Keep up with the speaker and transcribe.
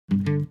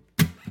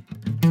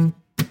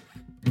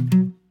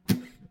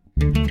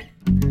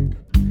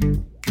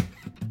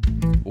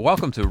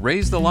Welcome to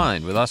Raise the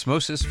Line with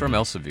Osmosis from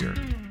Elsevier,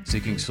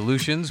 seeking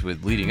solutions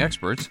with leading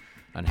experts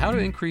on how to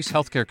increase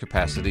healthcare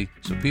capacity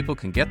so people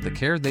can get the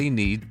care they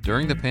need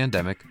during the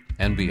pandemic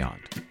and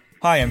beyond.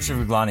 Hi, I'm Shiv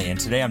Guglani, and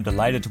today I'm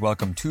delighted to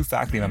welcome two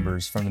faculty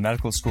members from the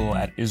medical school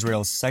at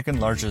Israel's second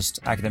largest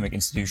academic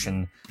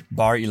institution,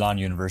 Bar Ilan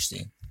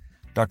University.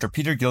 Dr.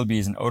 Peter Gilby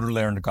is an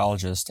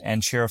otolaryngologist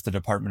and chair of the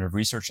Department of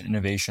Research and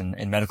Innovation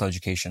in Medical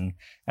Education,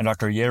 and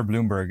Dr. Yair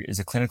Bloomberg is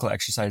a clinical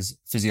exercise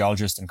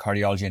physiologist and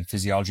cardiology and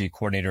physiology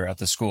coordinator at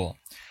the school.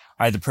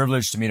 I had the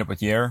privilege to meet up with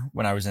Yair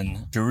when I was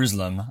in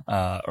Jerusalem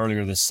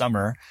earlier this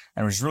summer,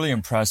 and was really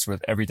impressed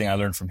with everything I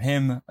learned from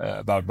him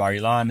about Bar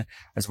Ilan,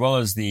 as well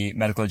as the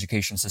medical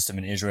education system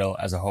in Israel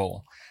as a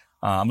whole.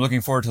 I'm looking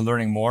forward to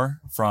learning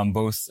more from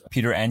both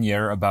Peter and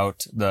Yair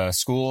about the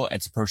school,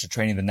 its approach to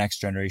training the next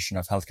generation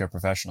of healthcare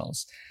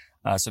professionals.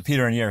 So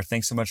Peter and Yair,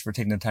 thanks so much for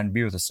taking the time to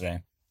be with us today.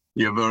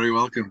 You're very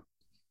welcome.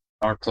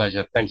 Our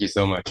pleasure. Thank you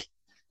so much.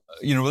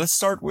 Let's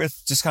start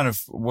with just kind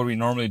of what we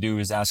normally do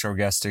is ask our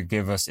guests to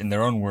give us, in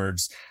their own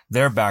words,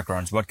 their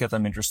backgrounds, what got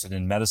them interested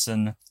in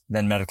medicine,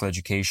 then medical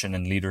education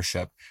and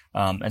leadership.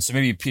 And so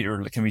maybe,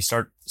 Peter, can we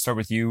start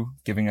with you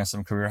giving us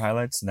some career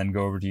highlights and then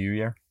go over to you,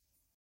 Yair?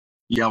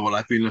 Yeah, well,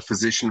 I've been a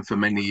physician for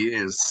many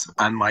years,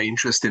 and my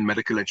interest in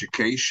medical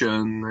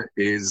education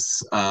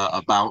is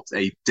about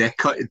a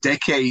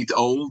decade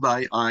old,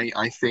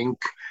 I think.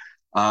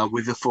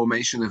 With the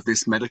formation of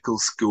this medical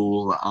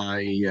school,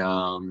 I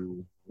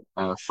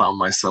found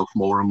myself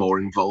more and more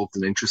involved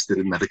and interested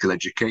in medical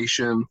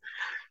education.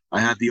 I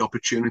had the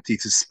opportunity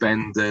to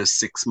spend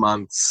 6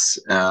 months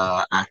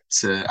at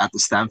the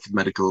Stanford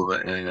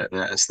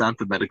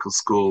Medical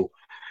School.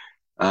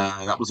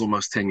 That was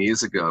almost 10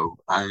 years ago.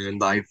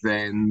 And I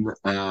then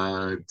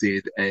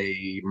did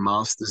a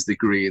master's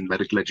degree in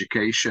medical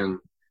education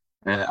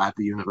at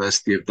the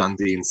University of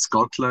Dundee in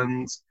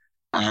Scotland.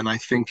 And I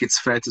think it's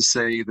fair to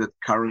say that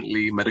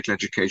currently medical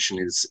education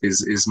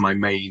is my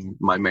main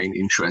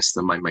interest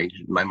and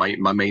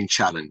my main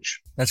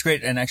challenge. That's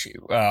great. And actually,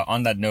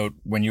 on that note,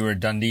 when you were at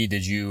Dundee,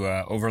 did you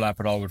overlap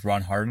at all with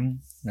Ron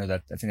Harden? No, I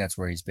think that's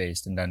where he's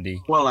based, in Dundee.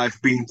 Well,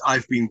 I've been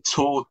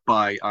taught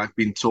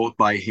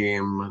by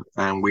him,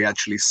 and we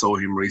actually saw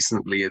him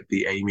recently at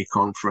the AAMI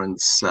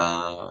conference.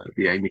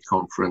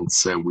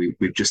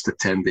 We've just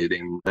attended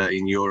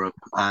in Europe,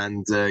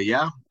 and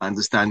I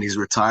understand he's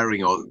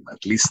retiring, or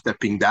at least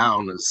stepping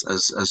down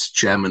as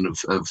chairman of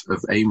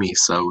AAMI.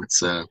 So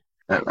it's a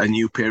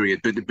new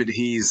period, but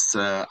he's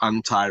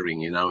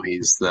untiring.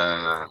 He's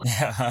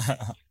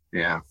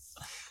yeah.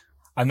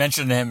 I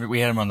mentioned to him, we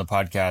had him on the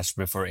podcast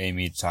before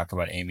AAMI to talk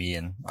about AAMI,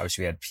 and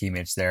obviously we had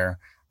teammates there.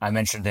 I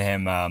mentioned to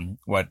him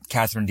what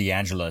Catherine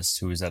DeAngelis,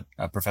 who is a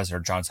professor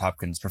at Johns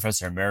Hopkins,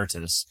 professor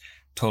emeritus,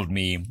 told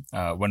me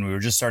when we were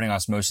just starting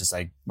Osmosis.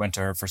 I went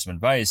to her for some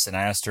advice, and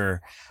I asked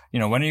her,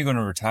 when are you going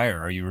to retire?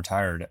 Are you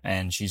retired?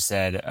 And she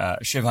said,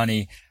 Shiv,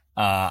 honey,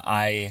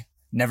 I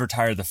never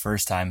tired the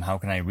first time. How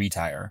can I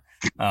retire?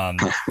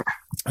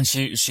 And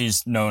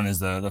she's known as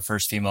the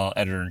first female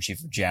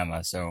editor-in-chief of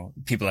JAMA. So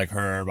people like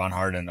her, Ron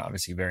Harden,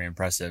 obviously very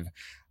impressive.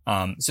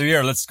 So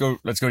yeah, let's go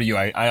to you.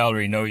 I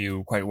already know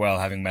you quite well,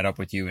 having met up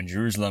with you in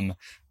Jerusalem,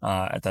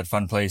 at that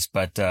fun place.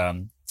 But,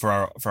 for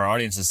our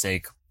audience's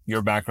sake,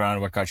 your background,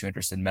 what got you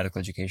interested in medical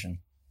education?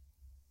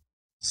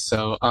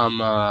 So I'm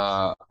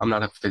not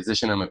a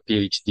physician. I'm a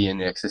PhD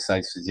in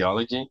exercise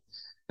physiology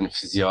and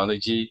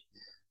physiology.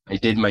 I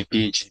did my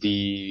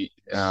PhD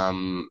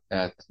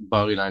at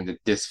Bar Ilan, at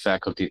this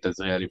faculty, the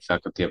Israeli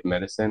Faculty of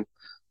Medicine.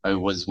 I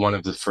was one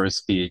of the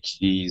first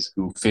PhDs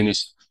who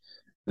finished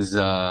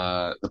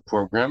the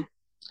program.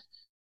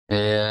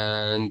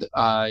 And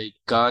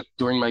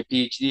during my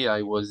PhD,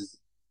 I was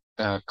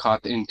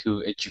caught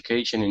into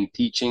education and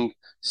teaching,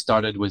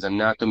 started with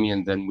anatomy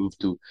and then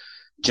moved to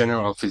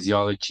general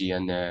physiology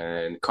and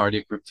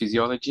cardiac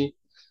physiology.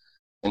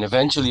 And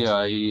eventually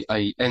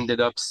I ended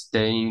up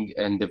staying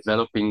and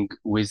developing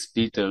with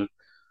Peter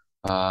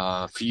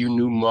a few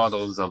new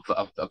models of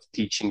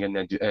teaching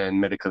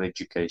and medical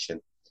education.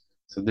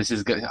 So this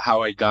is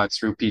how I got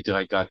through Peter.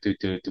 I got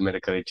to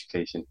medical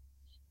education.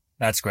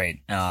 That's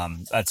great.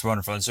 That's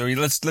wonderful. So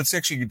let's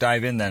actually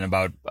dive in then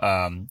about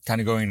kind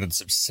of going into the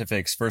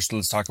specifics. First,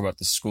 let's talk about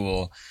the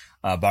school,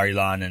 Bar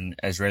Ilan and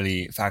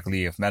Israeli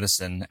Faculty of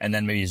Medicine, and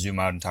then maybe zoom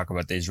out and talk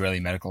about the Israeli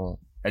medical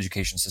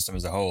education system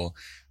as a whole.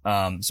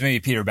 So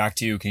maybe Peter, back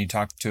to you. Can you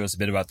talk to us a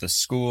bit about the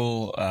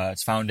school,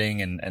 its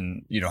founding,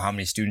 and how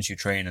many students you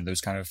train and those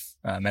kind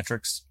of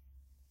metrics?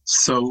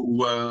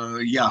 So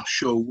yeah,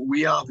 sure.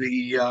 We are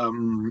the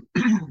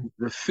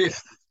the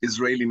fifth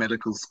Israeli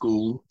medical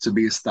school to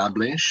be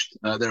established.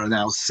 There are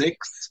now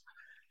 6.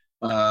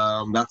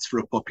 That's for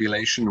a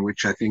population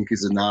which I think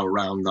is now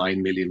around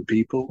 9 million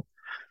people.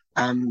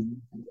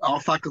 And our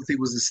faculty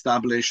was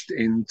established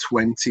in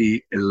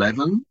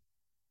 2011.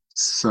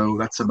 So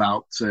that's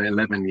about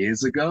 11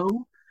 years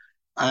ago.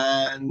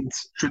 And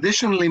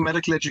traditionally,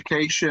 medical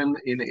education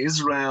in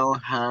Israel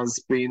has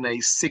been a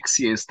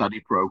 6-year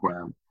study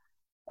program.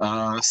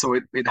 So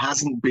it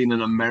hasn't been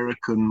an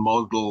American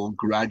model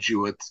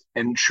graduate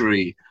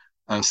entry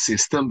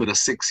system, but a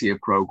 6-year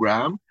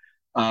program,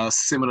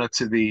 similar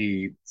to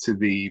the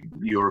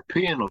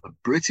European or the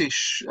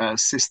British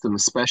system,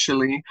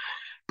 especially.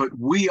 But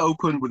we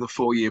opened with a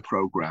 4-year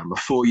program, a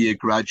 4-year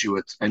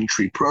graduate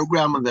entry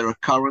program, and there are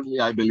currently,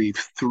 I believe,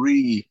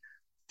 3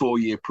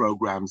 4-year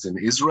programs in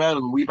Israel.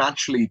 And we've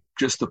actually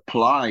just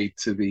applied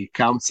to the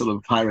Council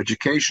of Higher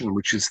Education,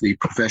 which is the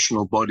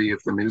professional body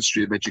of the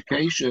Ministry of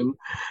Education.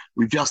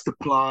 We've just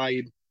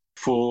applied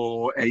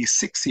for a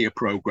 6-year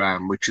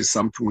program, which is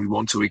something we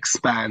want to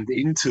expand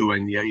into.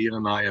 And Yair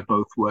and I are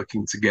both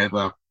working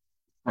together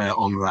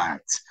on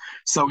that.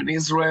 So in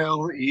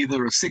Israel,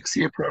 either a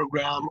 6-year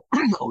program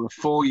or a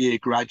 4-year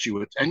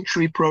graduate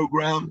entry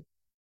program.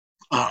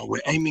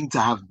 We're aiming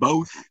to have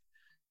both.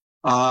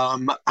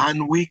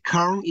 And we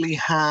currently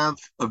have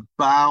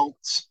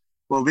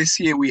this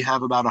year we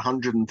have about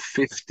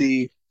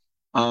 150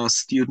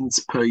 students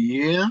per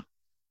year.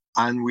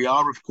 And we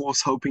are, of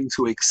course, hoping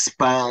to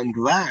expand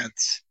that.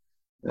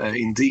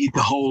 Indeed,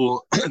 the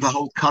whole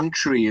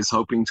country is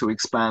hoping to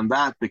expand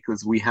that,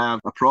 because we have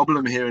a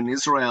problem here in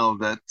Israel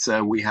that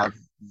we have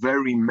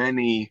very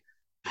many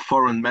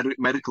foreign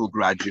medical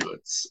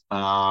graduates.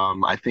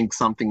 I think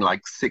something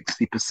like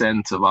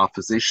 60% of our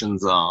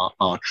physicians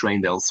are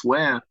trained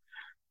elsewhere.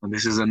 And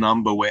this is a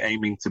number we're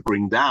aiming to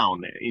bring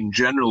down. In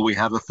general, we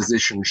have a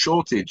physician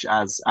shortage,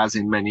 as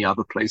in many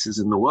other places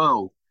in the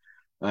world.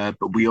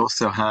 But we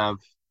also have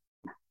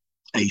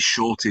a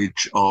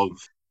shortage of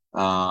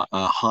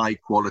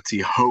high-quality,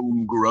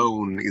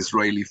 homegrown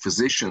Israeli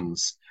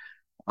physicians,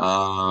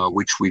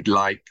 which we'd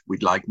like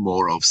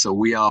more of. So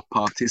we are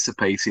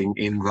participating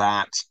in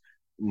that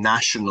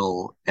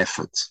national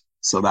effort.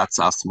 So that's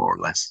us, more or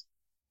less.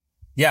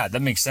 Yeah,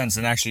 that makes sense.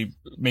 And actually,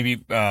 maybe,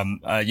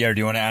 Yair, do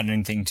you want to add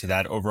anything to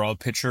that overall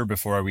picture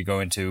before we go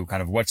into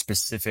kind of what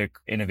specific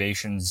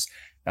innovations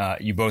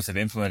you both have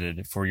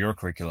implemented for your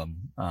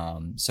curriculum?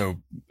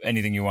 So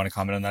anything you want to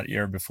comment on that,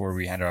 Yair, before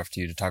we hand it off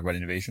to you to talk about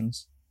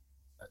innovations?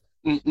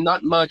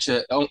 Not much.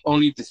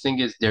 Only the thing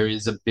is there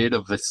is a bit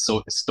of a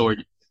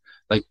story,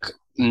 like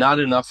not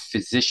enough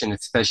physicians,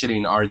 especially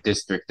in our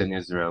district in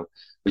Israel,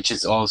 which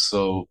is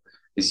also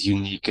is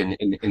unique in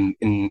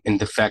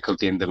the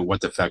faculty and what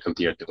the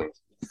faculty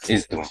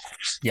is doing.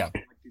 Yeah.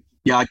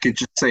 Yeah, I could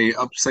just say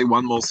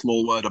one more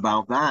small word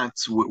about that.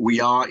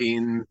 We are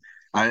in.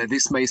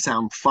 This may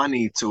sound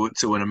funny to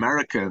an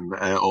American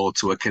or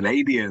to a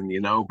Canadian,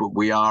 but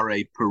we are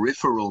a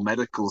peripheral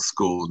medical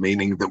school,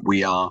 meaning that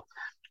we are,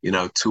 2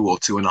 or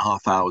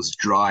 2.5 hours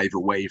drive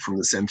away from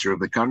the center of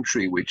the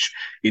country, which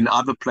in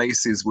other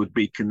places would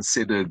be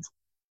considered,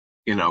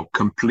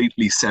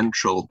 completely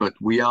central. But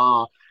we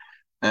are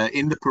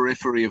in the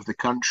periphery of the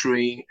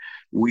country.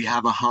 We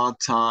have a hard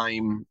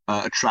time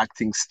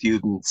attracting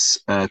students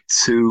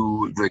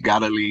to the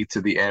Galilee,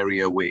 to the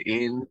area we're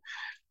in.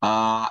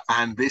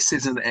 And this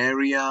is an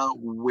area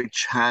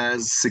which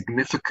has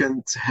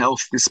significant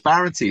health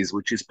disparities,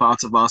 which is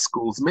part of our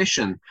school's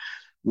mission.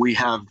 We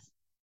have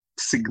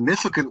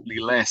significantly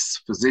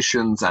less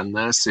physicians and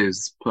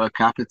nurses per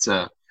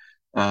capita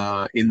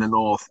in the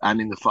north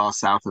and in the far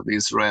south of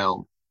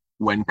Israel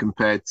when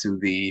compared to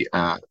the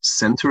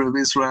center of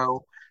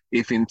Israel.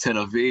 If in Tel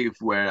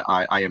Aviv, where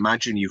I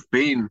imagine you've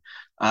been,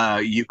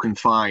 you can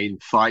find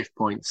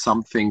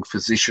 5-point-something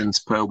physicians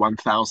per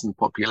 1,000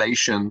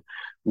 population,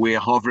 we're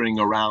hovering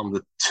around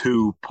the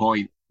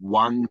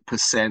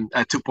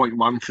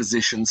 2.1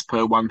 physicians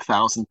per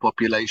 1,000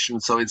 population.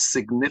 So it's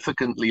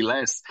significantly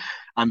less.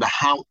 And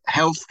the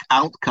health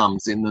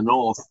outcomes in the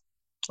north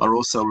are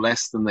also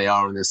less than they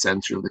are in the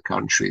center of the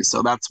country.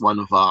 So that's one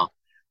of our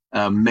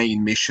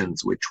main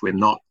missions, which we're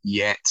not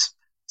yet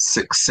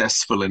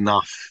successful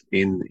enough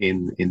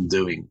in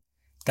doing.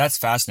 That's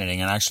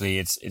fascinating. And actually,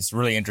 it's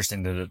really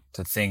interesting to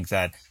think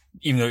that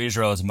even though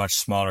Israel is a much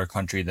smaller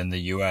country than the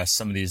U.S.,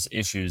 some of these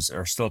issues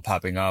are still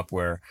popping up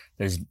where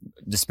there's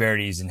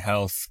disparities in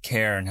health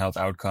care and health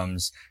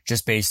outcomes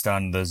just based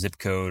on the zip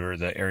code or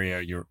the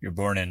area you're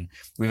born in.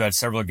 We've had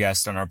several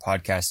guests on our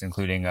podcast,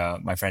 including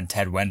my friend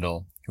Ted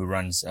Wendell, who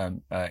runs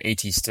AT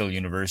Still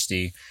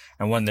University.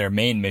 And one of their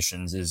main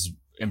missions is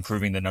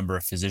improving the number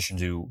of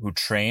physicians who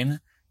train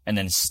and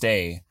then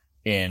stay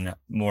in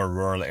more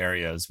rural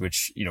areas,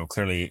 which,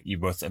 clearly you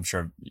both, I'm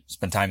sure,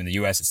 spent time in the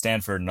U.S. at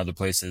Stanford and other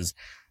places.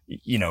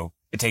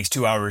 It takes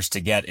 2 hours to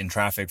get in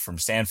traffic from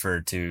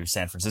Stanford to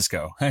San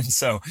Francisco. And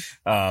so,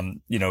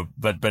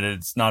 but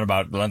it's not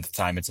about the length of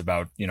time. It's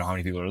about, how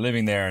many people are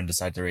living there and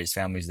decide to raise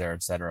families there,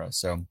 et cetera.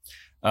 So,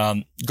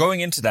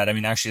 going into that,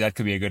 actually that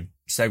could be a good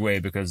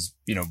segue because,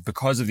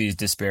 because of these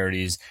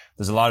disparities,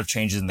 there's a lot of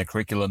changes in the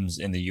curriculums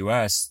in the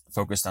U.S.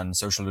 focused on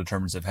social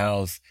determinants of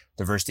health,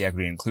 diversity,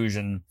 equity,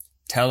 inclusion,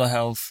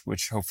 telehealth,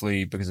 which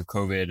hopefully because of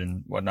COVID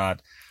and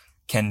whatnot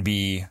can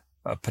be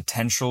a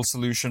potential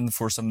solution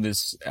for some of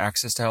this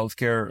access to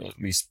healthcare, at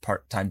least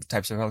part-time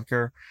types of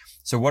healthcare.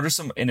 So what are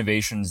some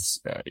innovations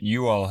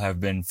you all have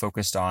been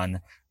focused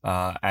on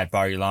at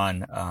Bar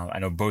Ilan? I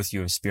know both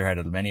you have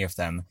spearheaded many of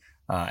them.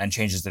 and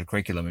changes to the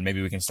curriculum. And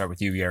maybe we can start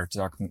with you, Yair,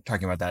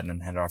 talking about that and then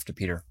hand it off to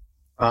Peter.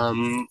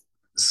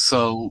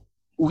 So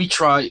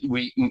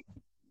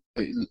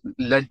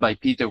led by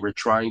Peter, we're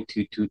trying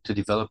to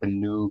develop a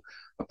new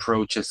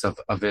approaches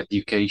of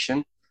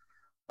education.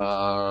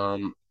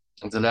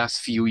 In the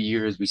last few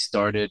years, we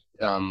started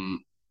a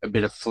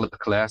bit of flip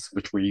class,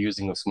 which we're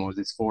using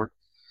Osmosis for.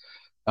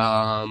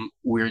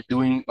 We're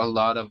doing a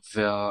lot of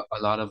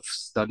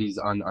studies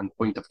on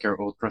point of care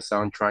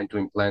ultrasound, trying to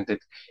implant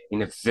it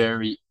in a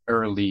very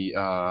early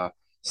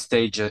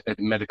stage at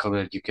medical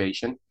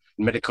education,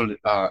 and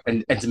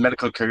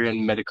medical career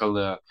and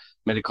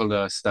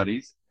medical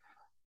studies.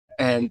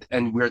 And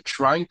we're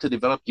trying to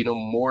develop,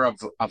 more of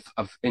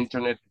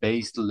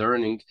internet-based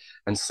learning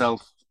and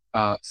self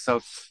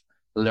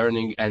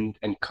learning and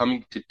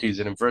coming to the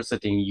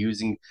university and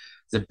using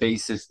the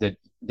basis that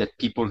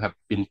people have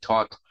been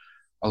taught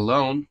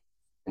alone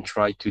and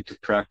try to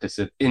practice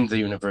it in the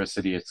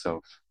university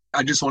itself.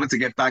 I just wanted to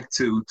get back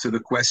to the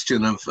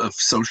question of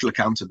social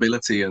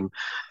accountability and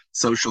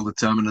social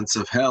determinants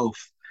of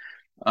health.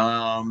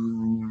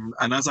 And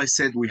as I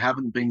said, we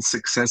haven't been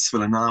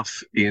successful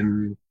enough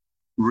in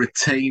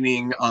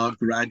retaining our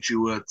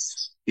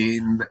graduates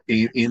in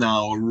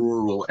our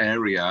rural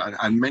area,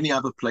 and many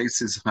other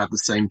places have had the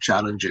same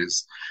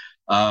challenges.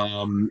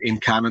 In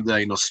Canada,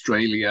 in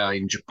Australia,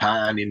 in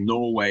Japan, in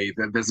Norway,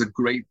 there's a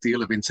great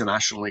deal of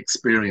international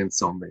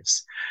experience on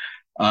this.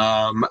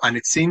 And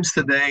it seems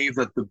today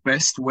that the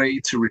best way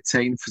to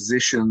retain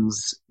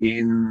physicians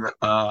in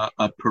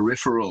a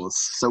peripheral,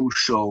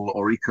 social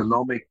or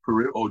economic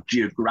or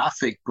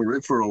geographic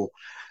peripheral,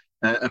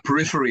 a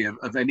periphery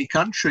of any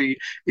country,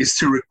 is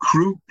to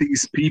recruit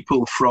these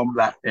people from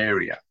that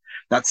area.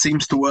 That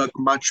seems to work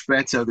much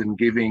better than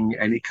giving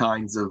any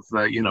kinds of,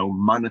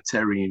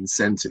 monetary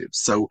incentives.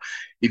 So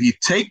if you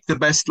take the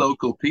best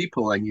local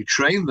people and you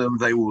train them,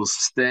 they will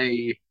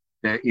stay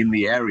in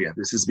the area.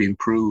 This has been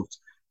proved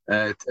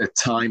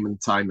time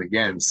and time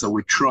again. So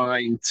we're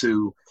trying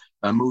to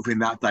move in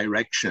that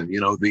direction.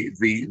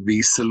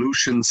 The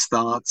solution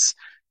starts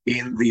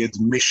in the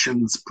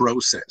admissions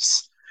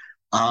process.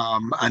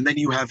 And then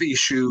you have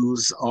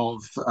issues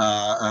of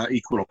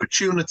equal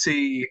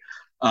opportunity,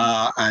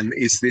 and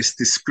is this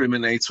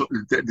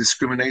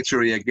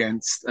discriminatory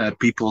against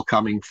people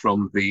coming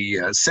from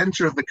the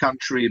center of the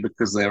country,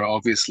 because there are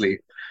obviously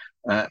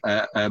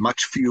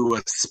much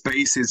fewer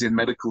spaces in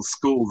medical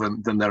school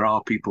than there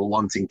are people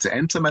wanting to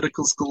enter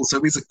medical school. So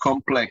these are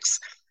complex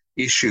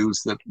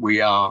issues that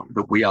we are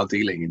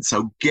dealing in.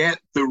 So get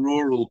the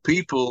rural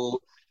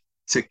people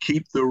to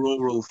keep the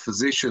rural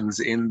physicians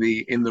in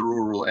the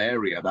rural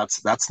area.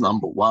 That's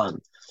number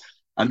one.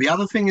 And the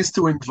other thing is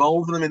to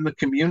involve them in the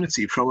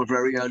community from a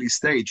very early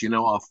stage.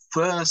 Our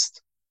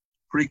first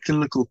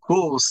preclinical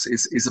course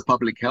is a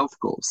public health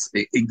course,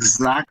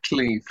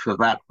 exactly for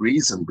that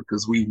reason,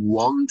 because we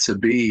want to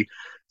be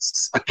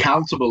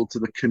accountable to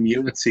the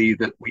community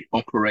that we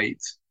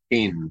operate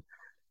in.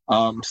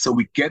 So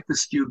we get the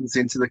students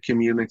into the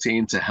community,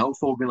 into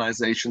health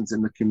organizations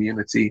in the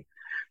community.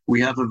 We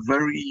have a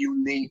very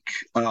unique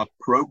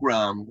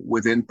program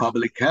within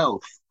public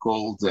health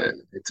called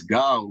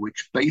ETGAR,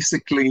 which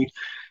basically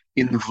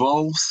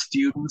involves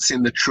students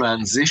in the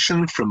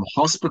transition from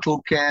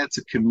hospital care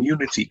to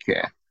community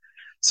care.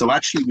 So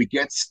actually, we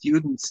get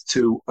students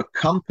to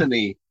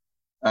accompany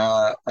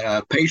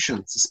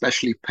patients,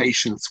 especially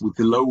patients with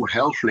low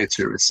health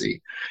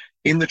literacy,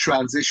 in the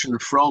transition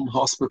from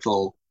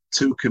hospital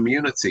to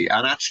community,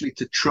 and actually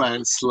to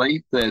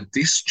translate their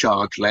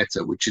discharge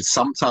letter, which is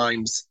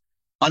sometimes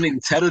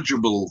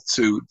unintelligible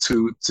to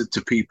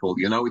people.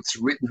 It's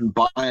written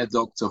by a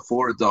doctor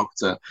for a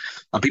doctor,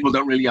 and people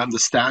don't really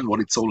understand what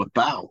it's all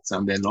about,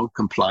 and they're not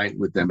compliant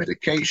with their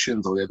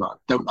medications, or they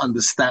don't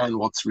understand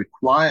what's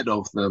required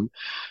of them.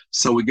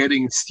 So we're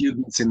getting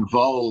students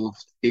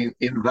involved in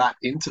that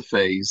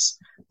interface,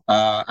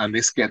 and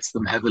this gets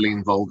them heavily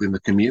involved in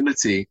the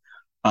community,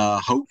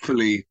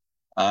 hopefully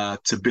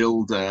to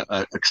build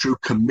a true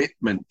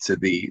commitment to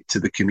the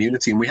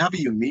community. And we have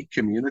a unique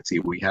community.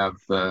 We have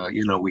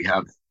we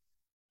have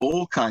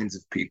all kinds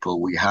of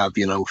people. We have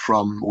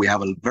we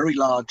have a very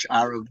large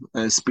Arab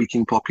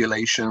speaking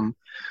population.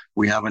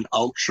 We have an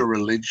ultra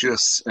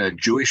religious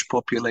Jewish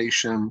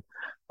population,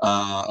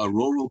 a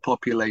rural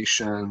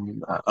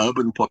population,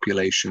 urban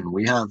population.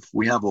 We have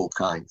all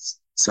kinds.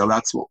 So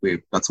that's what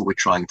we're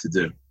trying to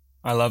do.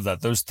 I love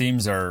that. Those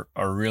themes are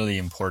really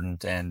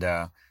important,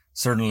 and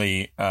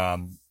certainly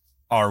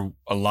are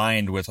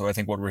aligned with, I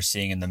think, what we're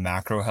seeing in the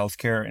macro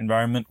healthcare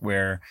environment,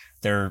 where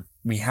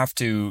we have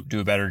to do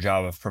a better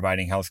job of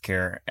providing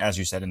healthcare, as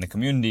you said, in the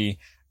community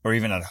or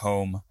even at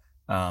home,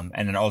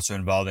 and then also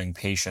involving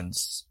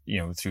patients,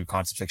 through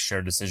concepts like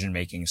shared decision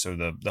making. So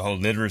the whole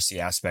literacy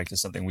aspect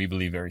is something we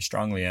believe very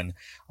strongly in.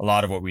 A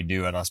lot of what we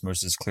do at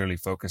Osmosis clearly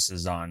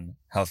focuses on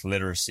health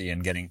literacy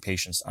and getting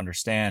patients to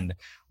understand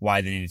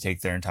why they need to take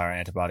their entire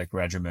antibiotic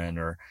regimen,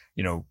 or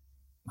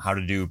how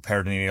to do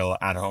peritoneal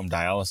at-home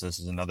dialysis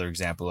is another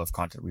example of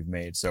content we've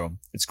made. So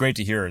it's great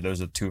to hear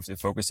those are two of the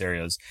focus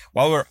areas.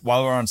 While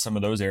we're on some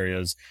of those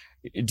areas,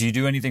 do you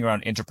do anything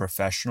around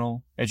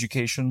interprofessional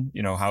education?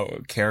 You know, how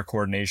care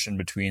coordination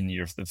between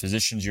the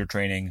physicians you're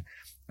training,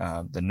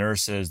 the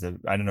nurses,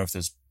 I don't know if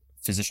there's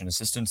physician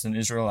assistants in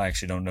Israel. I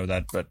actually don't know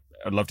that, but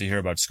I'd love to hear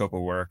about scope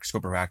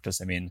of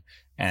practice, and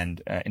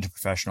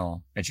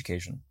interprofessional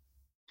education.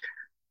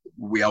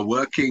 We are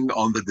working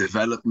on the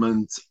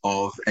development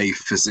of a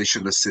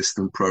physician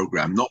assistant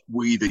program, not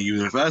we, the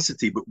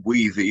university, but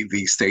we,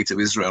 the State of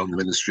Israel and the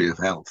Ministry of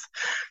Health.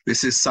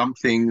 This is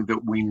something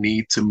that we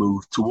need to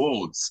move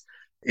towards.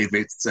 If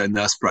it's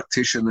nurse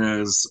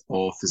practitioners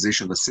or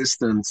physician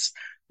assistants,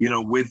 you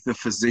know, with the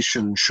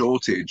physician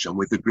shortage and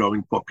with the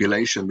growing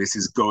population,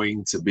 these are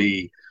going to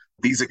be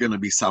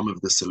some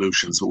of the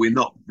solutions, but we're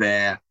not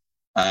there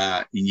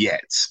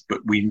yet, but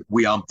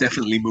we are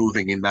definitely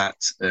moving in that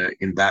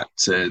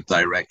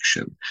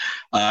direction.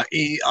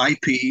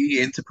 IPE,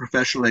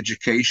 interprofessional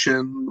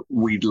education,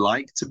 we'd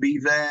like to be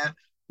there.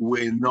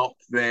 We're not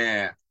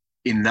there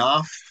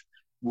enough.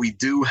 We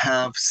do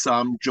have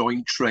some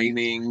joint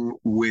training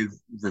with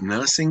the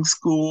nursing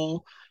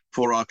school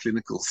for our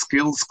clinical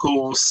skills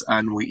course,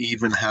 and we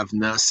even have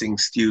nursing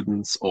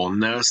students or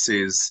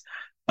nurses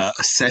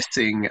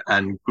assessing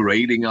and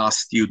grading our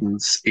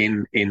students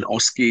in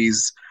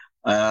OSCEs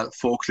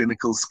for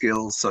clinical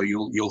skills. So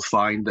you'll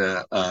find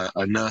a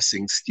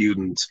nursing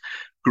student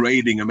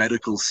grading a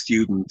medical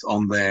student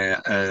on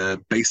their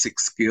basic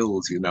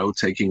skills, you know,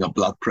 taking a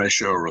blood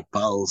pressure or a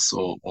pulse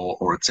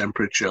or a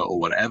temperature or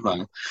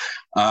whatever,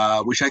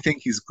 which I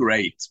think is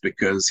great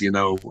because, you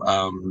know,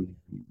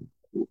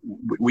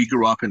 I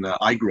grew up in a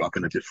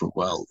different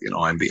world. You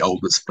know, I'm the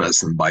oldest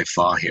person by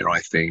far here, I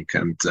think.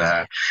 And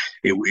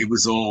it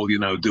was all, you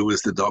know, do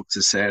as the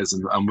doctor says.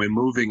 And we're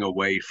moving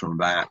away from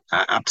that.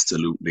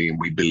 Absolutely. And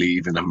we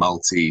believe in a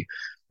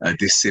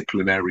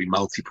multi-disciplinary,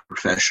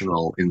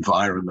 multi-professional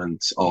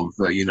environment of,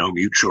 you know,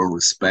 mutual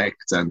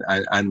respect.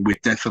 And we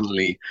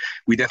definitely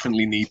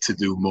need to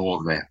do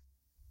more there.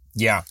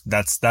 Yeah,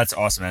 that's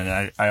awesome.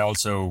 And I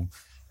also,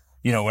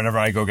 you know, whenever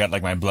I go get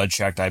like my blood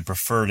checked, I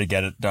prefer to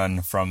get it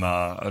done from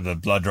the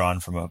blood drawn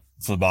from a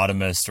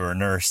phlebotomist or a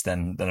nurse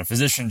than a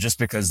physician, just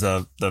because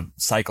the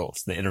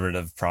cycles, the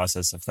iterative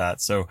process of that.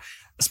 So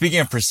speaking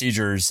of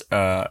procedures,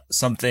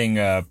 something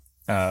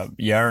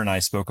Yair and I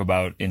spoke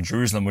about in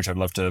Jerusalem, which I'd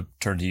love to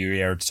turn to you,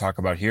 Yair, to talk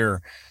about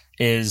here,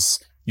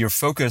 is your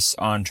focus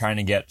on trying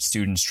to get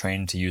students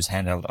trained to use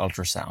handheld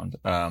ultrasound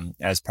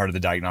as part of the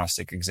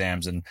diagnostic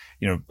exams. And,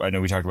 you know, I know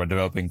we talked about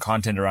developing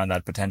content around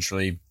that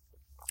potentially.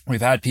 We've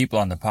had people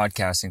on the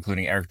podcast,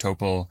 including Eric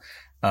Topol,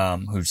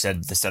 who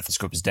said the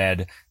stethoscope is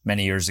dead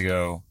many years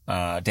ago,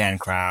 Dan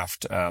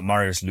Kraft,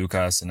 Marius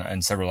Lucas,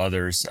 and several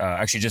others.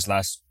 Actually, just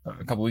a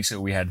couple weeks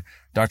ago, we had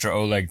Dr.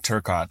 Oleg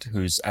Turkot,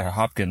 who's at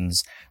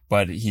Hopkins,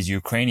 but he's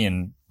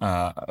Ukrainian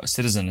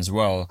citizen as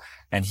well.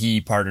 And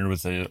he partnered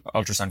with the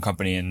ultrasound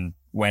company and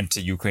went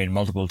to Ukraine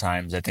multiple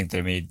times. I think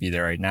they may be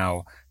there right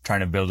now, trying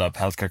to build up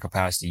healthcare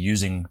capacity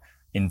using,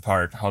 in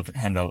part,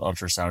 handheld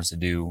ultrasounds to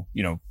do,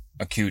 you know,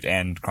 acute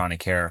and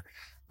chronic care.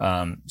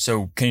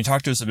 So can you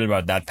talk to us a bit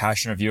about that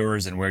passion of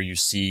yours and where you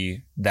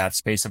see that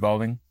space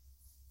evolving?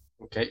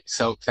 Okay,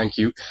 so thank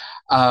you.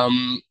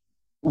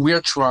 We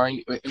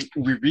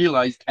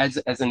realized as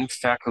a new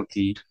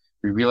faculty,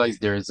 we realized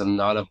there is a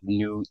lot of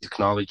new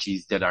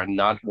technologies that are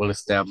not well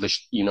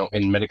established, you know,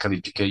 in medical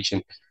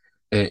education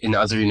in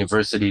other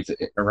universities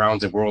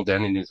around the world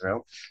and in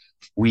Israel.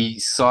 We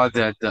saw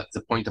that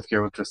the point of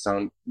care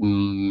ultrasound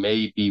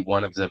may be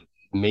one of the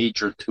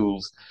major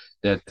tools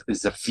that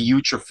is a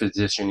future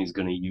physician is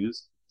going to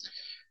use.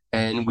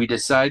 And we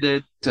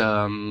decided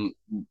as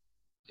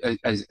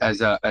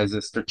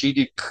a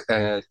strategic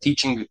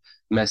teaching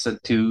method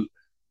to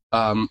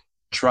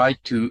try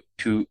to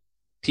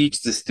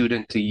teach the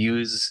student to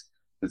use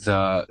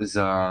the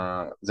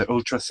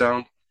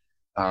ultrasound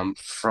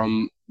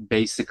from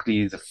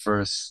basically the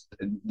first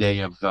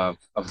day of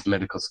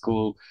medical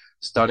school,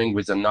 starting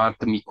with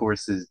anatomy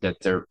courses that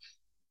they're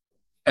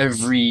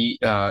every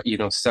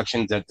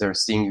section that they're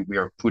seeing, we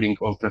are putting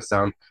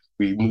ultrasound,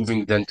 we're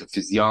moving them to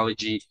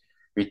physiology,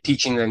 we're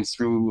teaching them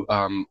through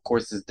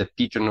courses that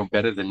Peter know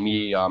better than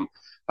me,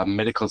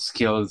 medical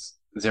skills.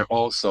 They're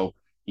also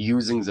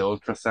using the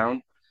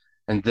ultrasound.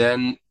 And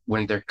then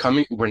when they're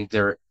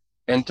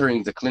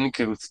entering the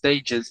clinical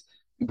stages,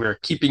 we're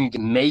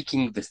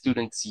making the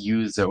students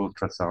use the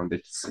ultrasound.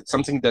 It's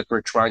something that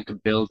we're trying to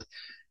build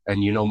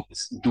and, you know,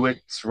 do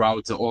it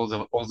throughout all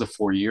the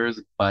 4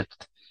 years, but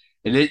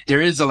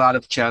there is a lot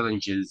of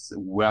challenges.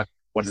 What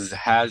is the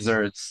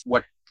hazards?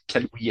 What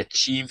can we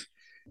achieve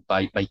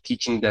by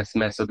teaching this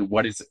method?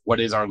 What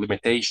is our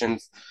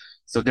limitations?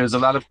 So there's a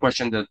lot of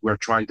questions that we're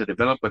trying to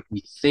develop, but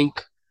we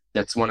think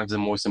that's one of the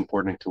most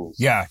important tools.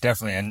 Yeah,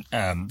 definitely.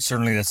 And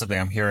certainly that's something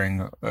I'm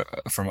hearing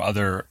from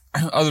other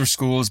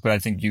schools, but I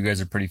think you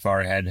guys are pretty far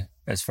ahead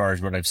as far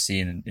as what I've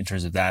seen in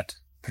terms of that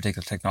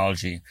particular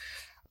technology.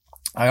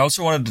 I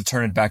also wanted to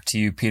turn it back to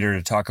you, Peter,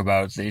 to talk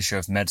about the issue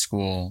of med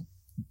school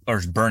or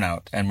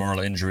burnout and moral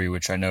injury,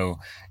 which I know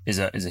is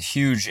a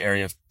huge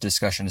area of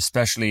discussion,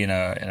 especially in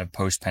a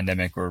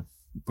post-pandemic or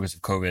because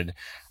of COVID.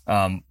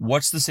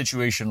 What's the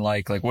situation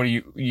like? Like, what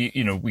do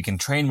you know, we can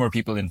train more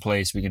people in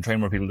place. We can train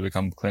more people to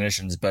become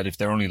clinicians, but if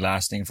they're only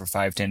lasting for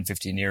 5, 10,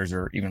 15 years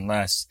or even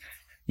less,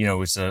 you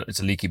know, it's a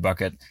leaky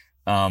bucket.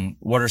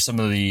 What are some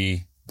of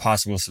the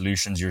possible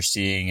solutions you're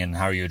seeing, and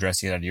how are you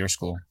addressing it at your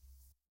school?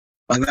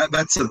 And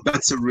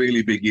that's a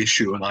really big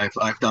issue, and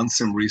I've done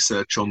some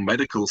research on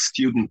medical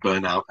student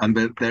burnout, and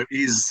there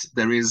is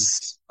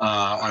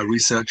a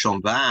research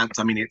on that.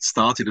 I mean, it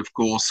started, of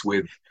course,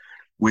 with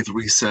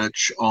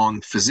research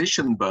on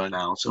physician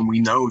burnout, and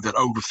we know that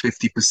over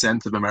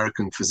 50% of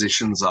American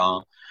physicians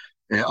are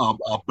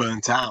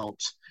burnt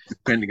out,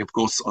 depending, of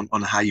course,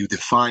 on how you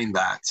define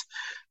that.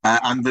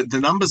 And the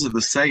numbers are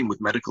the same with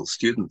medical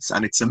students.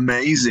 And it's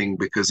amazing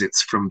because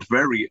it's from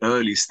very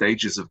early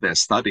stages of their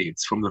study.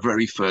 It's from the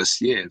very first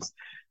years,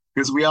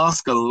 because we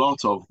ask a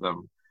lot of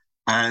them.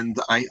 And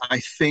I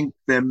think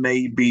there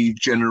may be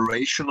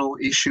generational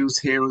issues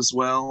here as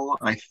well.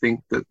 I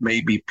think that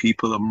maybe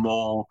people are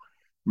more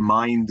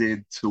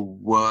minded to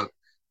work,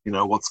 you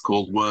know, what's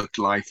called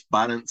work-life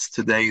balance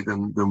today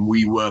than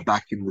we were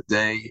back in the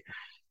day.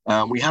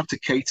 We have to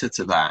cater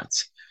to that.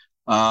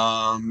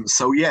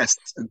 So yes,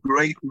 a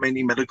great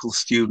many medical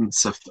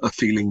students are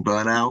feeling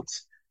burnout,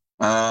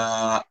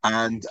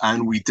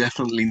 and we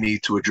definitely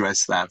need to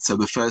address that. So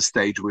the first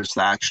stage was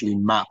to actually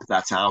map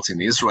that out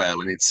in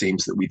Israel, and it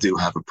seems that we do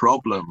have a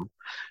problem,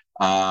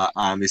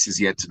 and this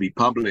is yet to be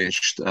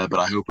published, but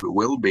I hope it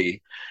will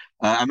be.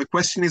 And the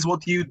question is,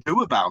 what do you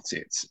do about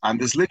it? And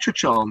there's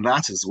literature on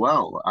that as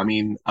well. I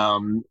mean,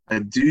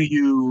 do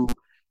you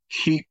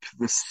keep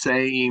the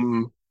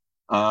same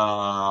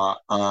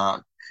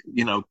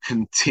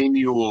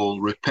continual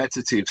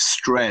repetitive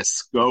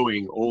stress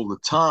going all the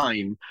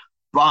time,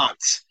 but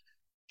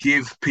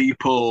give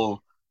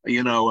people,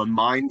 you know, a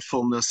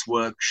mindfulness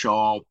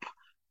workshop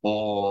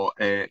or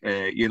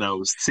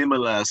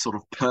similar sort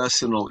of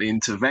personal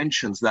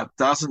interventions? That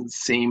doesn't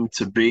seem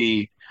to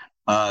be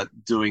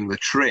doing the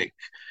trick.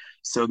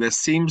 So there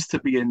seems to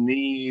be a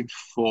need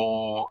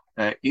for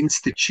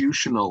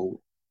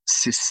institutional,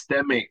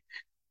 systemic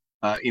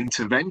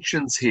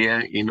interventions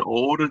here in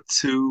order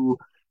to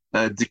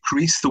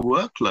decrease the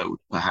workload,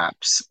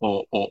 perhaps,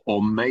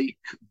 or make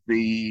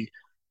the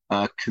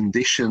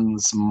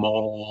conditions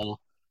more,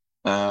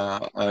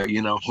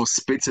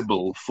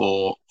 hospitable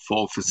for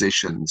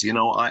physicians. You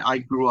know, I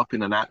grew up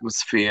in an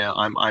atmosphere.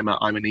 I'm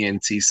an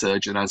ENT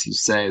surgeon, as you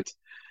said,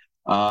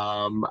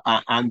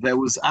 and there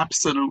was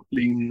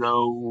absolutely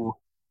no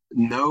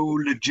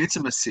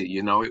legitimacy.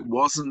 You know, it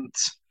wasn't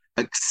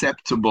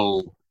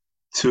acceptable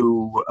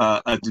to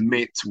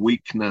admit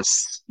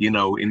weakness, you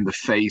know, in the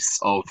face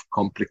of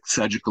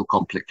surgical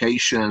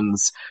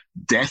complications,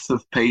 death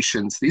of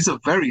patients. These are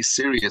very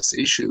serious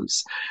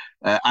issues,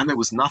 and there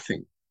was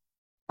nothing.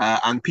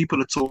 And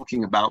people are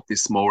talking about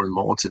this more and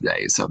more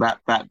today. So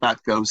that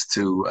goes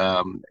to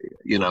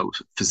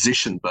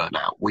physician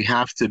burnout. We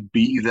have to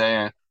be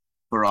there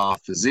for our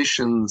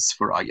physicians,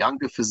 for our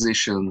younger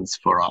physicians,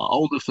 for our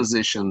older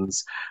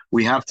physicians.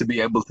 We have to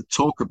be able to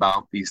talk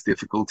about these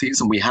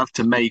difficulties, and we have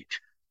to make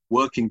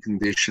working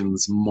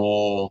conditions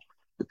more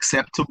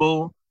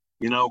acceptable,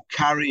 you know,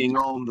 carrying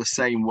on the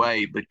same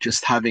way, but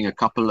just having a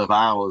couple of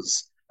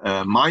hours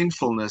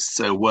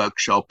mindfulness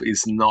workshop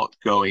is not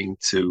going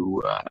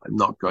to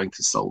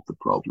solve the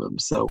problem.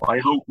 So I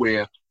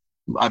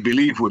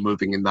believe we're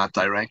moving in that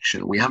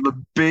direction. We have a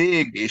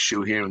big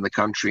issue here in the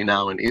country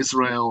now in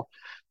Israel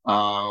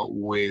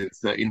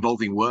with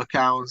involving work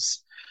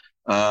hours.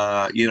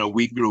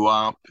 We grew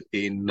up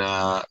in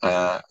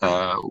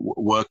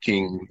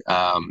working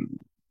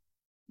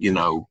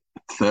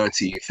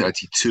 30,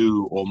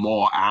 32 or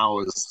more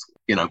hours,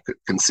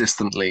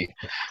 consistently.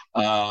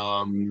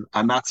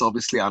 And that's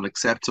obviously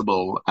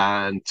unacceptable.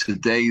 And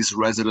today's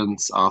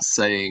residents are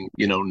saying,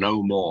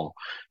 no more.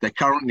 They're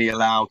currently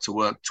allowed to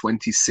work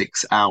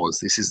 26 hours.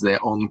 This is their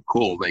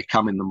on-call. They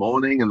come in the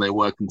morning and they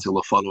work until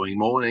the following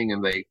morning,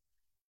 and they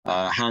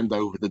hand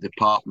over the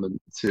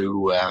department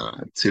to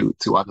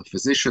other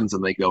physicians,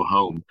 and they go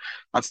home.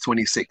 That's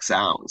 26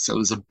 hours. So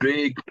there's a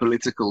big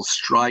political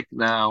strike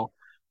now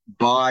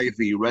by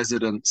the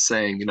residents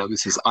saying,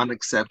 this is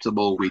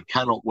unacceptable. We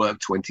cannot work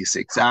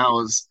 26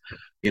 hours.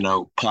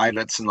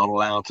 Pilots are not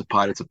allowed to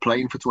pilot a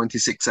plane for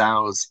 26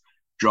 hours.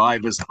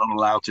 Drivers are not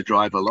allowed to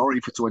drive a lorry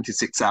for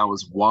 26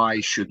 hours.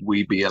 Why should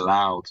we be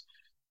allowed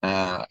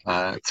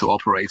to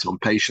operate on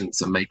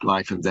patients and make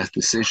life and death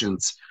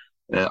decisions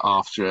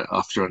after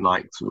a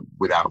night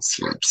without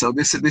sleep? So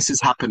this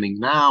is happening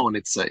now, and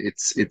it's a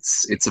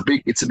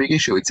big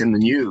issue. It's in the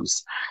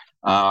news.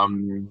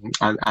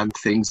 And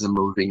things are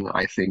moving,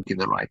 I think, in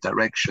the right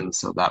direction.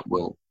 So that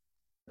will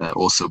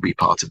also be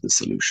part of the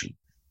solution.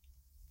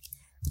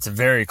 It's a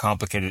very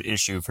complicated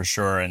issue for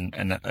sure. And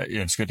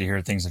it's good to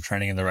hear things are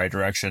trending in the right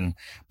direction.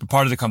 But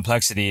part of the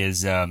complexity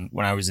is,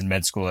 when I was in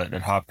med school at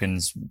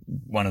Hopkins,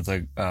 one of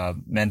the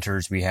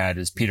mentors we had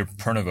is Peter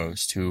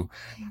Pronovost, who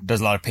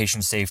does a lot of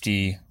patient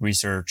safety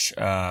research,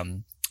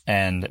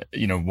 And,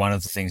 one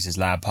of the things his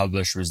lab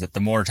published was that the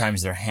more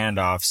times there are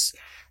handoffs,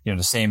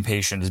 the same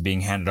patient is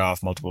being handed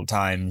off multiple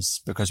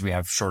times because we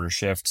have shorter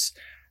shifts,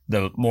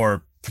 the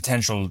more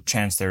potential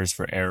chance there is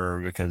for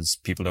error because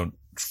people don't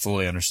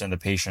fully understand the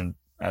patient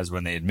as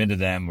when they admitted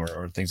them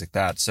or things like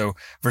that. So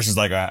versus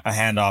like a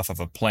handoff of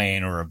a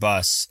plane or a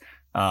bus,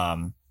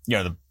 the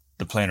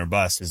plane or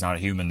bus is not a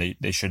human.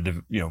 They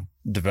should,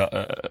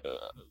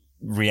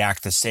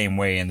 react the same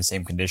way in the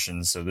same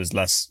conditions. So there's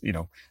less,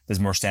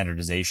 there's more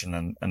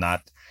standardization and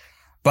that.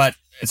 But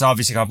it's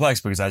obviously complex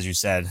because, as you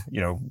said,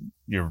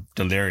 you're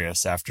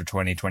delirious after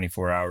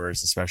 24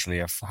 hours, especially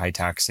a high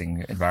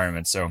taxing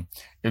environment. So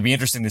it'll be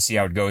interesting to see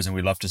how it goes. And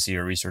we'd love to see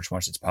your research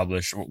once it's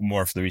published,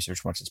 more for the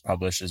research once it's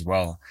published as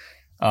well.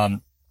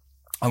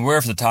 I'm aware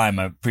of the time.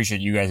 I appreciate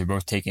you guys are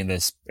both taking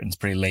this, and it's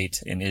pretty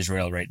late in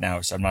Israel right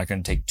now, so I'm not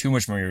going to take too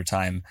much more of your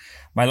time.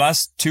 My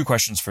last two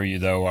questions for you,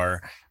 though,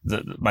 are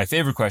my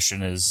favorite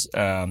question is, we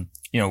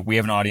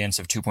have an audience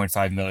of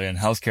 2.5 million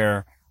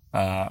healthcare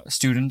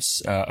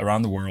students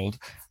around the world.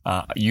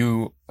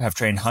 You have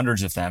trained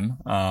hundreds of them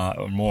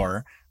or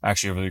more,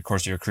 actually, over the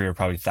course of your career,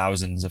 probably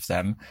thousands of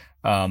them.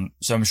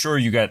 So I'm sure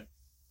you get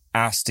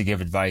asked to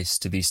give advice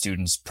to these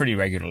students pretty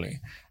regularly.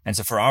 And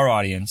so for our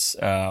audience,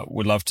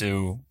 would love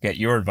to get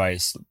your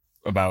advice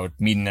about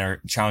meeting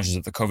their challenges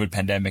of the COVID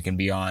pandemic and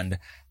beyond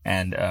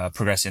and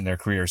progressing their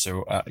career.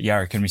 So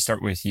Yair, can we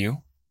start with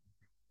you?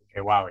 Okay,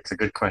 wow, it's a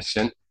good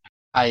question.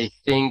 I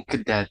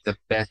think that the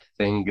best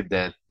thing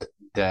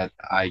that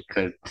I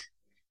could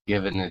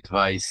give an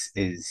advice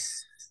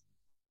is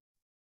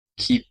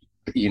keep,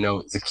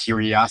 the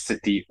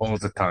curiosity all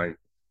the time.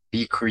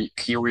 Be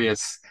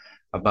curious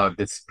about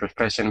this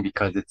profession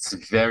because it's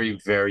very,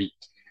 very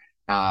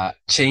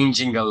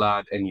changing a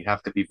lot, and you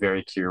have to be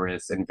very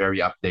curious and very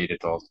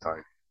updated all the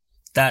time.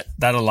 That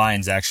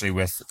aligns actually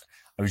with,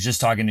 I was just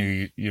talking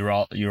to a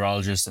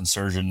urologist and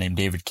surgeon named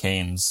David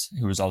Keynes,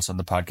 who was also on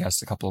the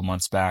podcast a couple of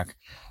months back.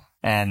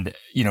 And,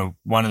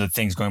 one of the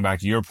things, going back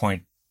to your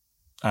point,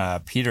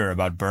 Peter,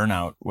 about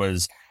burnout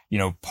was,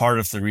 part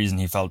of the reason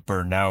he felt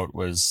burned out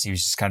was he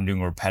was just kind of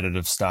doing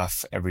repetitive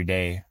stuff every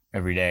day.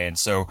 And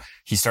so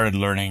he started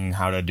learning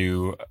how to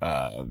do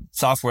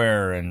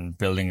software and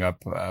building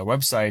up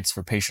websites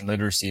for patient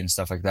literacy and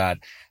stuff like that.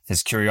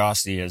 His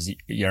curiosity, as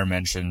Yair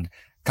mentioned,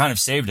 kind of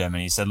saved him.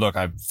 And he said, look,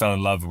 I fell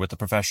in love with the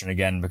profession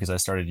again because I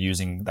started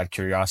using that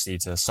curiosity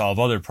to solve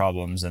other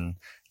problems and,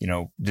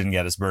 didn't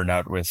get as burned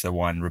out with the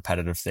one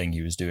repetitive thing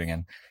he was doing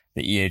and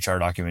the EHR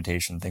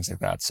documentation, things like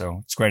that.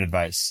 So it's great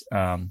advice.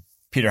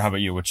 Peter, how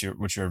about you? What's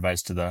your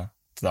advice to the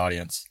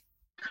audience?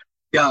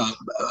 Yeah,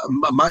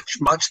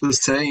 much the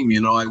same.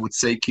 I would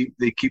say keep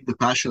the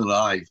passion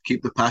alive.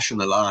 Keep the passion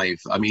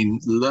alive. I mean,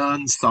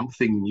 learn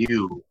something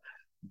new.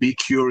 Be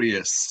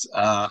curious.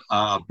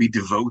 Be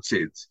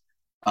devoted.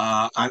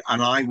 And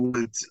I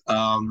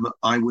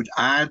would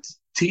add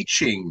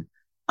teaching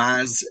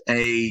as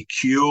a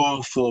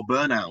cure for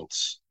burnout.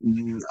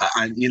 And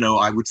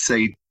I would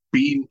say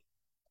be.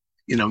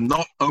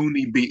 Not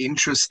only be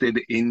interested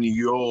in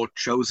your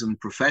chosen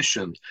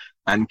profession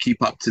and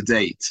keep up to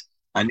date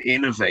and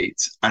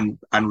innovate and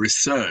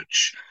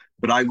research,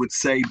 but I would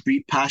say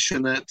be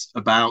passionate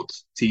about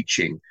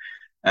teaching.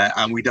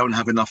 And we don't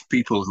have enough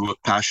people who are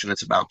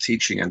passionate about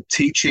teaching. And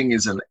teaching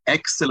is an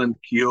excellent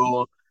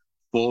cure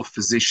for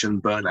physician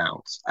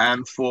burnout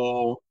and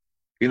for,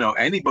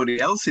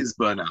 anybody else's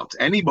burnout.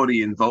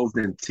 Anybody involved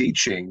in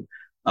teaching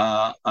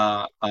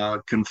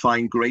can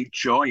find great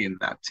joy in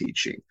that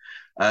teaching.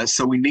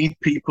 So we need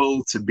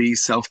people to be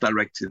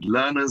self-directed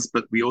learners,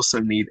 but we also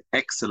need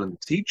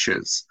excellent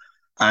teachers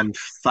and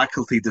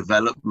faculty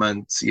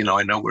development.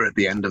 I know we're at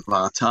the end of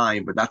our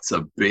time, but that's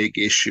a big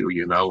issue,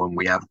 and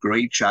we have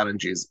great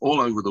challenges all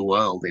over the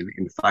world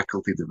in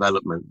faculty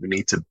development. We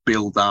need to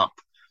build up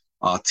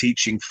our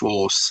teaching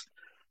force.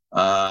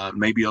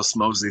 Maybe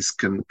Osmosis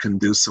can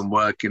do some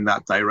work in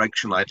that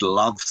direction. I'd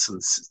love to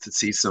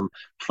see some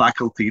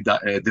faculty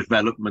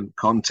development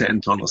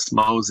content on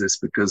Osmosis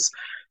because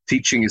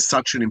teaching is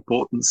such an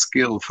important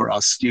skill for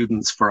our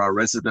students, for our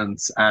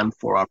residents, and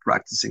for our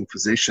practicing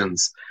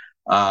physicians.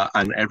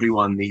 And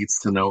everyone needs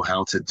to know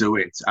how to do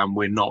it. And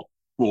we're not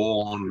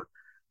born,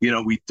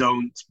 we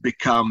don't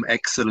become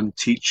excellent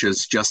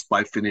teachers just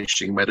by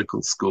finishing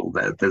medical school.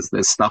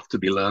 There's stuff to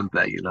be learned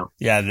there,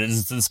 Yeah,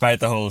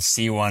 despite the whole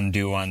see one,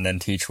 do one, then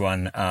teach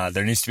one,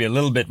 there needs to be a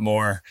little bit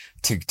more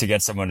to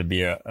get someone to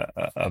be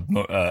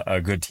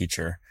a good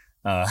teacher.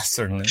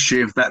 Certainly.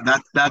 Shiv,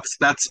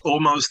 that's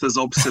almost as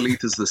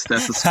obsolete as the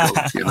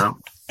stethoscope,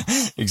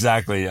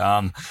 Exactly.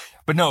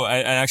 But no,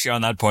 and actually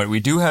on that point, we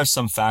do have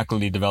some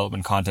faculty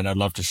development content I'd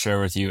love to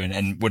share with you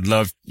and would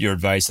love your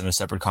advice in a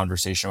separate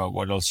conversation about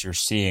what else you're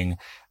seeing.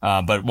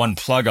 But one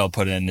plug I'll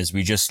put in is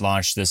we just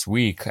launched this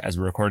week, as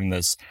we're recording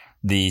this,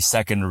 the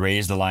second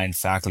Raise the Line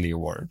Faculty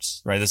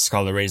Awards, right? This is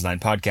called the Raise the Line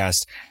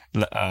Podcast,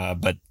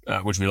 but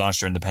which we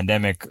launched during the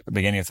pandemic,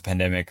 beginning of the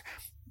pandemic.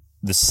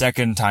 the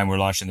second time we're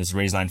launching this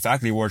Raise the Line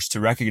Faculty Awards to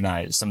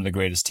recognize some of the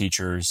greatest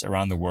teachers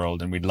around the world.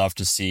 And we'd love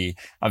to see,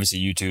 obviously,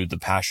 you two, the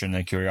passion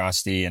and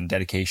curiosity and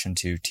dedication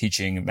to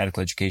teaching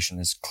medical education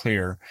is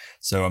clear.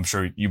 So I'm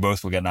sure you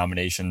both will get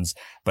nominations,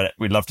 but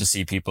we'd love to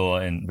see people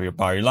in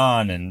Bar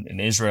Ilan and in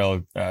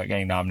Israel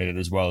getting nominated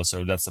as well.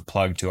 So that's a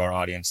plug to our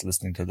audience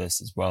listening to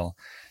this as well.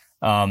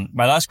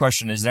 My last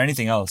question, is there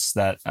anything else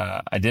that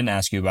I didn't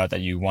ask you about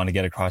that you want to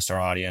get across to our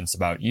audience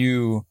about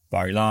you,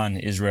 Bar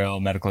Ilan, Israel,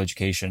 medical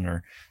education,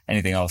 or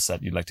anything else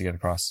that you'd like to get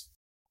across?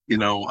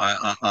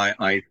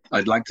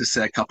 I'd like to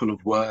say a couple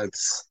of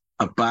words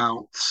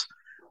about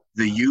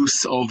the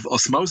use of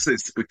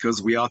osmosis,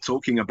 because we are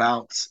talking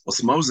about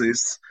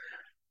osmosis.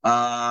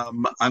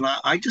 And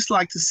I just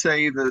like to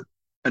say that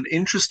an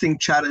interesting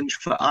challenge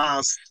for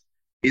us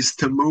is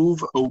to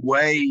move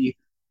away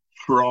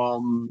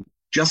from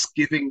just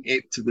giving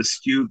it to the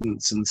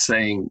students and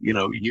saying,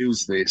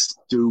 use this,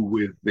 do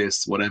with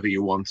this whatever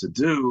you want to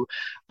do,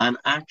 and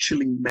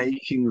actually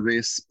making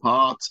this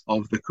part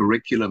of the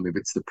curriculum, if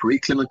it's the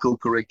preclinical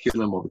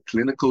curriculum or the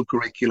clinical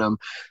curriculum,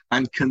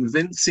 and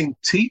convincing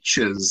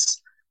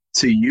teachers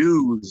to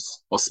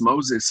use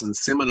osmosis and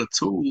similar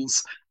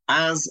tools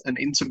as an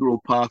integral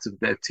part of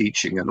their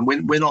teaching. And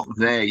we're not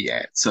there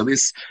yet. So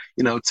this,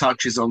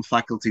 touches on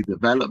faculty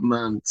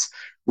development,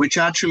 which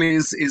actually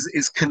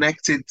is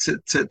connected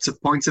to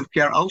point of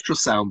care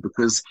ultrasound,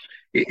 because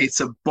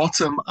it's a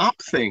bottom up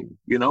thing.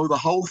 The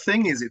whole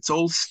thing is it's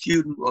all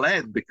student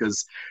led,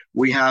 because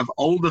we have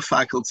older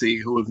faculty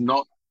who have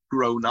not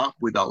grown up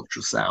with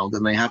ultrasound,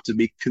 and they have to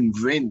be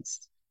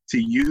convinced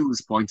to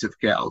use point of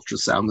care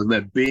ultrasound, and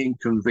they're being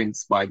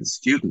convinced by the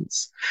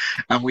students.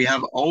 And we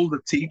have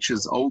older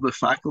teachers, older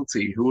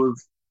faculty who have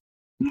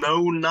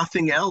known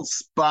nothing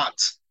else but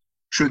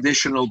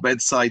traditional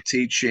bedside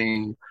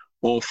teaching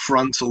or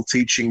frontal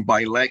teaching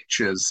by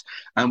lectures.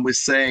 And we're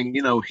saying,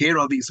 here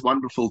are these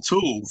wonderful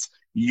tools,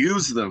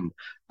 use them.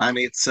 And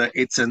it's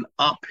an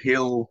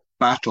uphill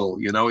battle,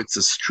 it's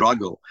a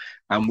struggle.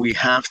 And we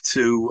have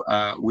to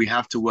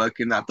work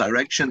in that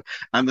direction.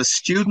 And the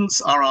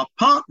students are our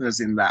partners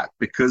in that,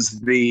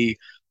 because it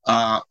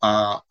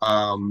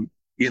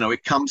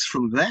comes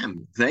from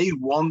them. They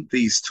want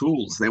these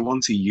tools. They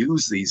want to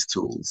use these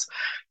tools.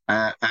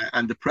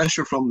 And the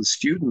pressure from the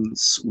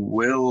students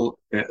will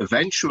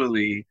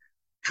eventually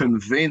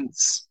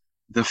convince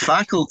the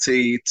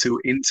faculty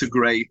to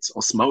integrate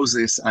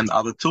osmosis and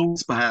other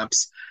tools,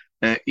 perhaps,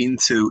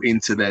 into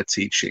their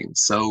teaching.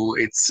 So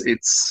it's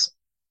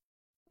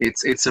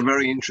a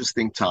very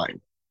interesting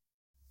time.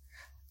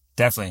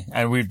 Definitely.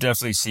 And we've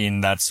definitely seen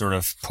that sort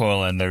of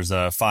pull, and there's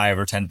 5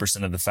 or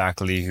 10% of the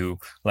faculty who,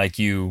 like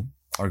you,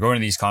 are going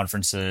to these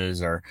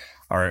conferences, or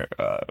are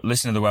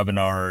listening to the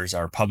webinars,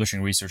 are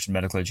publishing research in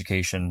medical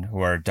education,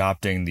 who are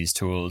adopting these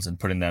tools and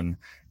putting them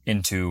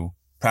into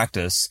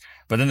practice.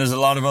 But then there's a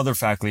lot of other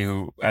faculty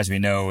who, as we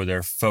know,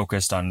 they're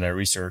focused on their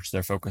research,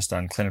 they're focused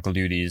on clinical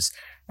duties,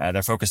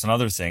 they're focused on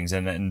other things,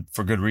 and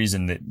for good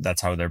reason.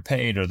 That's how they're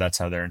paid, or that's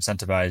how they're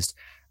incentivized.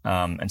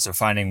 And so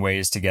finding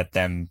ways to get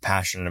them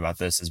passionate about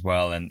this as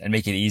well, and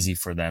make it easy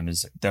for them,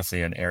 is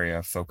definitely an area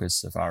of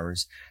focus of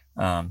ours.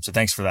 So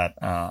thanks for that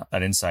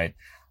insight.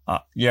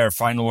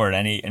 Final word.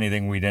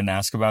 Anything we didn't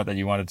ask about that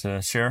you wanted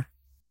to share?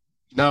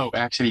 No,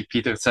 actually,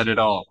 Peter said it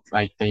all.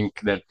 I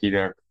think that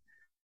Peter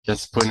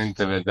just put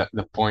into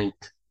the point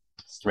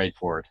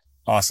straightforward.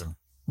 Awesome.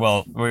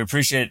 Well,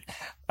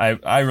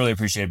 I really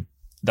appreciate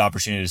the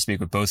opportunity to speak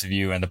with both of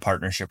you, and the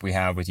partnership we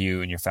have with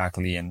you and your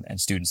faculty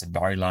and students at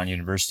Bar Ilan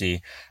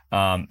University.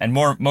 And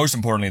most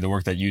importantly, the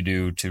work that you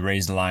do to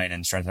raise the line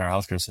and strengthen our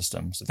healthcare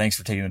system. So thanks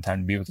for taking the time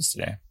to be with us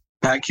today.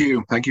 Thank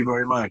you. Thank you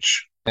very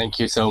much. Thank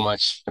you so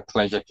much. A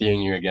pleasure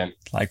seeing you again.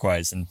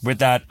 Likewise. And with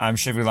that, I'm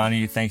Shiv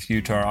Gaglani. Thank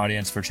you to our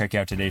audience for checking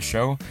out today's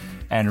show.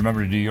 And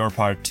remember to do your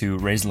part to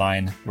raise the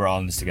line. We're all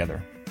in this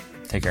together.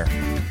 Take care.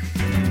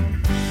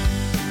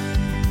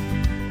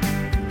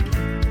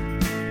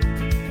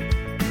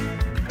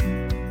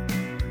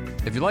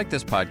 If you like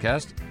this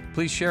podcast,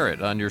 please share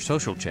it on your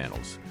social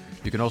channels.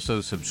 You can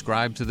also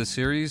subscribe to the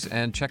series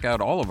and check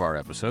out all of our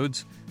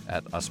episodes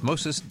at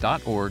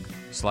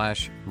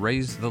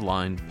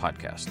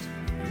osmosis.org/raisethelinepodcast.